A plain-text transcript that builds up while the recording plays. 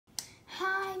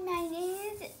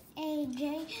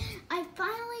today. I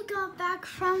finally got back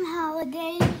from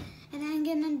holiday and I'm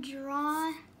gonna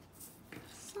draw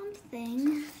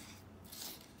something.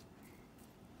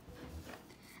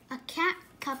 A cat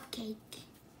cupcake.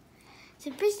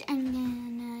 So first I'm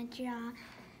gonna draw.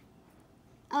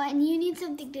 Oh, and you need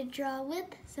something to draw with,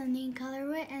 something to color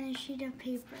with, and a sheet of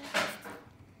paper.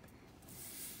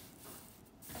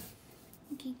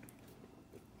 Okay.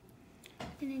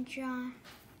 I'm gonna draw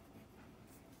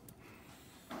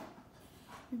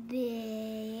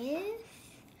this.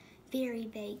 Very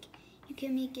big. You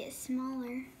can make it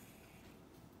smaller.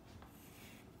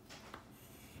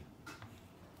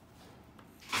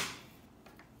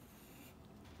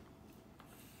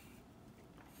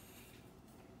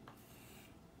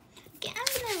 Okay,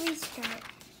 I'm gonna restart.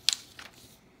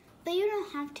 But you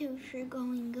don't have to if you're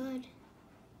going good.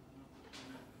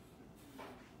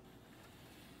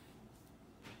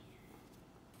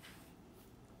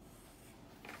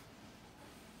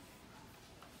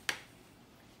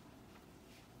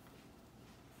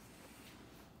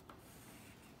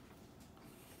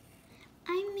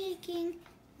 I'm making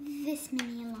this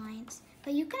many lines,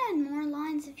 but you can add more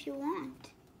lines if you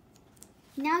want.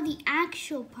 Now the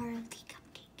actual part of the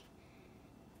cupcake.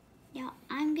 Now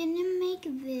I'm gonna make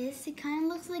this. It kind of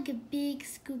looks like a big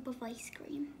scoop of ice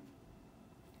cream.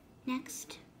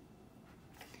 Next,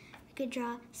 I could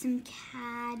draw some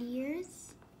cat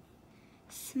ears,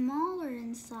 smaller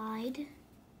inside.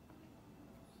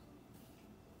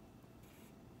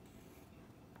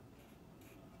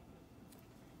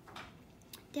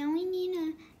 Then we need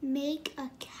to make a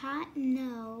cat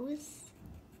nose.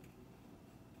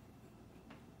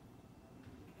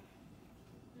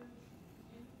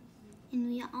 And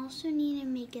we also need to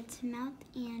make its mouth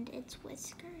and its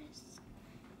whiskers.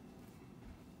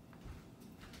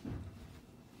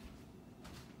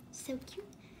 So cute.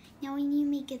 Now we need to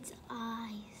make its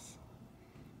eyes.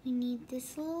 We need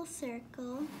this little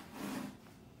circle.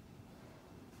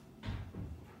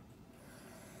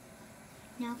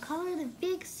 Now color the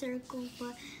big circle,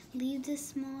 but leave the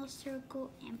small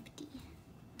circle empty.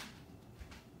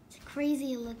 It's a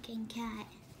crazy looking cat.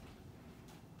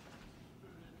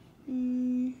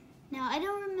 Now I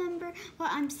don't remember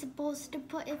what I'm supposed to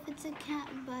put if it's a cat,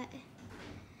 but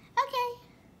okay.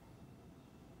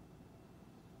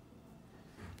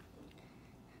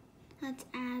 Let's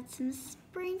add some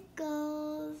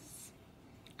sprinkles.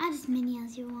 Add as many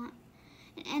as you want.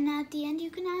 And at the end, you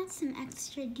can add some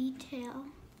extra detail.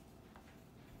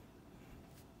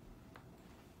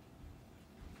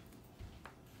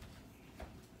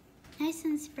 Nice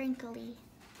and sprinkly.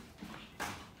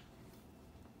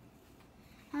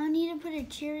 I need to put a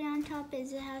cherry on top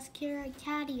as it has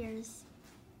cat ears.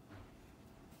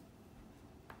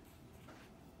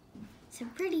 So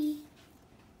pretty.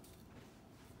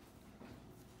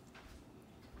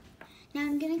 Now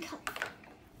I'm gonna cut.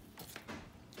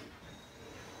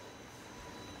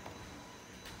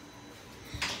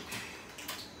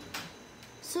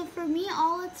 So for me,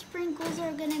 all its sprinkles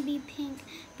are gonna be pink,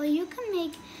 but you can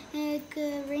make like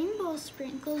rainbow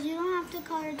sprinkles. You don't have to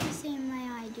color it the same way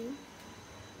I do.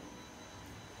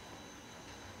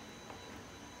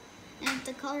 And if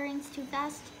the coloring's too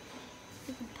fast,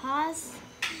 you can pause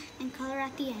and color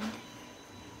at the end.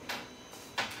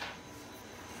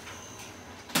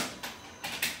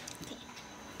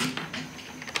 Okay.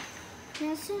 We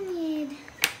also need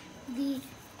the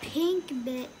pink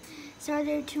bit. Sorry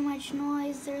there's too much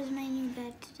noise. There's my new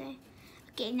bed today.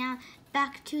 Okay, now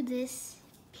back to this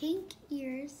pink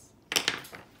ears.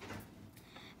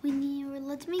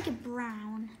 Let's make it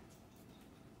brown.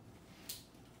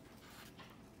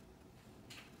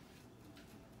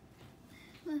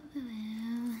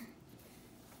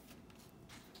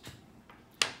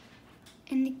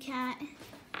 And the cat,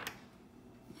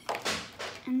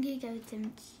 I'm gonna go with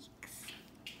some cheeks.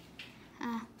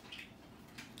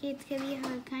 Okay, it's gonna be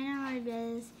hard, kind of hard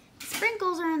because the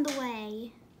sprinkles are in the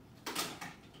way.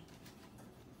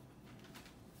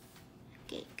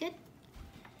 Okay, good.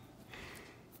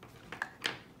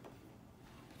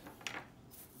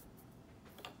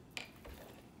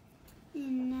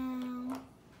 And now,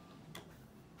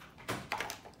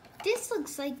 this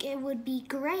looks like it would be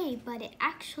gray, but it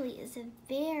actually is a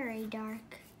very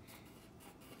dark.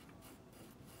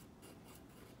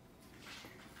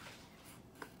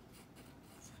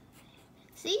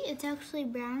 See, it's actually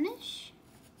brownish.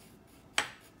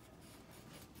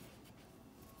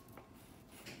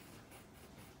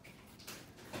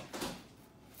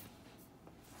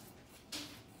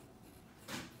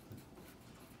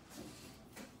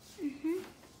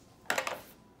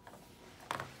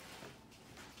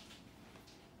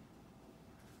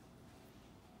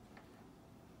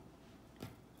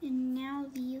 And now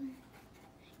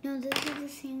no, this is the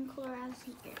same color as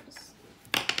the ears.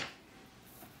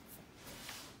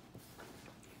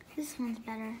 This one's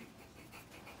better.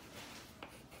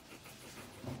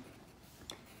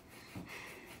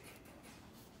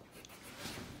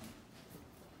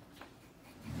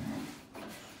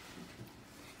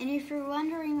 And if you're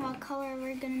wondering what color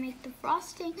we're gonna make the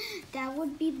frosting, that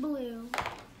would be blue.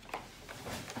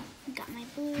 Got my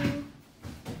blue.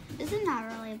 This is not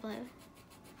really blue.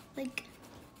 Like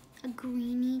a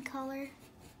greeny color.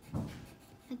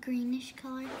 A greenish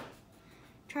color.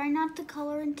 Try not to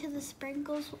color into the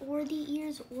sprinkles or the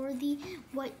ears or the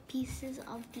white pieces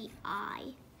of the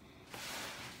eye.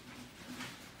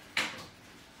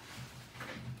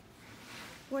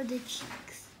 Or the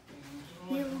cheeks.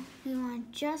 We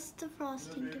want just the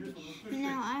frosting to be.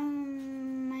 I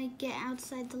might get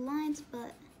outside the lines,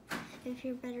 but if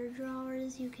you're better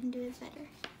drawers, you can do it better.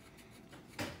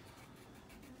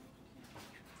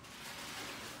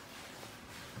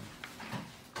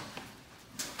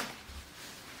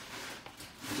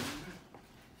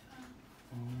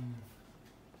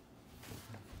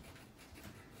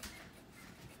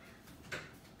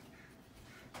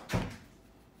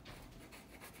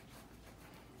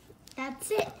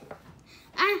 That's it.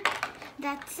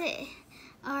 That's it.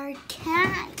 Our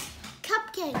cat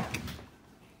cupcake.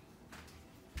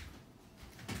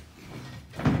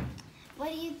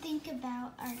 What do you think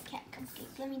about our cat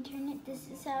cupcake? Let me turn it. This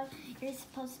is how you're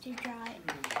supposed to draw it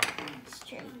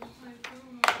straight.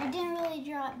 I didn't really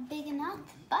draw it big enough,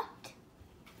 but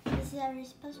this is how you're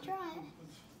supposed to draw it.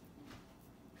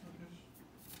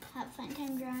 Have fun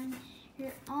time drawing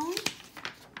your own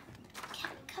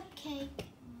cat cupcake.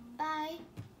 Bye.